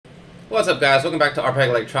What's up, guys? Welcome back to RPEG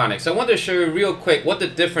Electronics. I wanted to show you real quick what the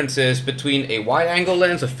difference is between a wide-angle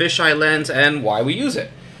lens, a fisheye lens, and why we use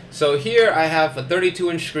it. So here I have a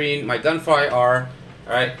 32-inch screen, my Gun4IR,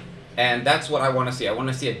 alright, and that's what I want to see. I want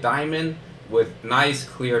to see a diamond with nice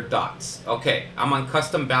clear dots. Okay, I'm on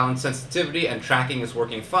custom balance sensitivity and tracking is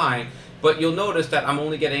working fine, but you'll notice that I'm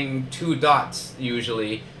only getting 2 dots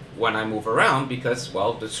usually when I move around because,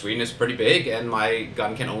 well, the screen is pretty big and my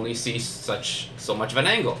gun can only see so much of an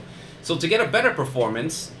angle. So to get a better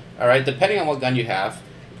performance, alright, depending on what gun you have,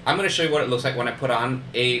 I'm going to show you what it looks like when I put on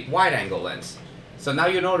a wide-angle lens. So now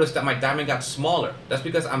you notice that my diamond got smaller. That's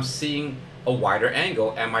because I'm seeing a wider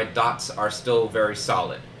angle and my dots are still very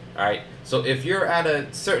solid. Alright, so if you're at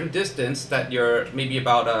a certain distance that you're maybe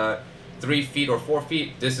about 3 feet or 4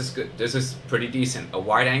 feet, this is good. This is pretty decent. A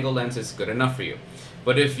wide-angle lens is good enough for you.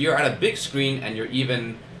 But if you're at a big screen and you're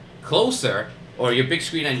even closer, or your big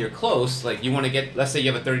screen and you're close, like you want to get, let's say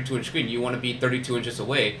you have a 32-inch screen, you want to be 32 inches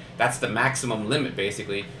away, that's the maximum limit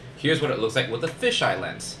basically. Here's what it looks like with a fisheye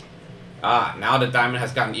lens. Now the diamond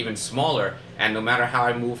has gotten even smaller, and no matter how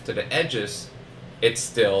I move to the edges, it's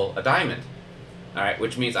still a diamond. Alright,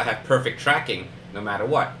 which means I have perfect tracking no matter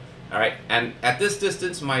what. Alright, and at this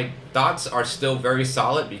distance my dots are still very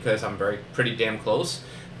solid because I'm pretty damn close.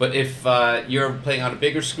 But if you're playing on a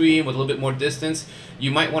bigger screen with a little bit more distance, you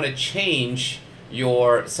might want to change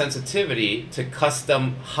your sensitivity to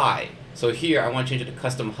custom high. So here I want to change it to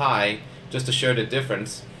custom high just to show the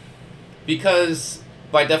difference. Because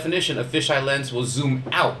by definition a fisheye lens will zoom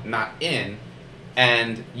out, not in.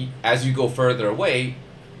 And as you go further away,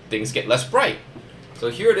 things get less bright. So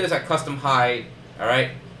here it is at custom high.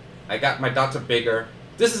 Alright, I got my dots are bigger.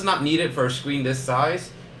 This is not needed for a screen this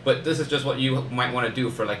size, but this is just what you might want to do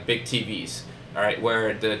for like big TVs, alright,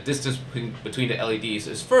 where the distance between the LEDs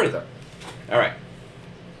is further. Alright,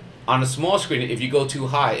 on a small screen, if you go too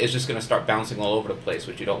high, it's just going to start bouncing all over the place,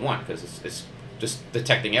 which you don't want because it's just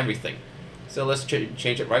detecting everything. So let's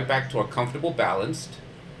change it right back to our comfortable balanced.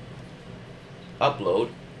 Upload.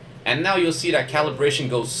 And now you'll see that calibration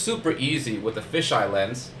goes super easy with the fisheye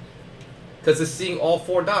lens because it's seeing all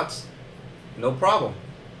 4 dots. No problem.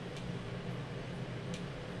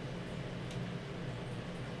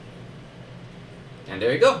 And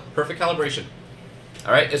there you go, perfect calibration.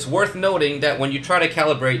 Alright, it's worth noting that when you try to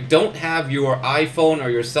calibrate, don't have your iPhone or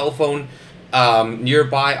your cell phone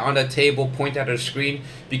nearby on the table, point at the screen,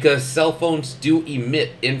 because cell phones do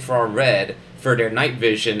emit infrared for their night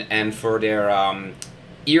vision and for their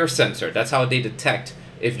ear sensor. That's how they detect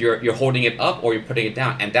if you're holding it up or you're putting it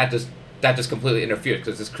down, and that just completely interferes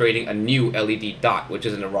because it's creating a new LED dot, which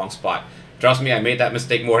is in the wrong spot. Trust me, I made that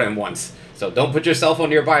mistake more than once. So don't put your cell phone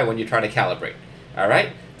nearby when you try to calibrate. Alright,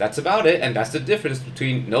 that's about it, and that's the difference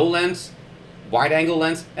between no lens, wide-angle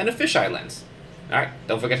lens, and a fisheye lens. Alright,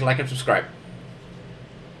 don't forget to like and subscribe.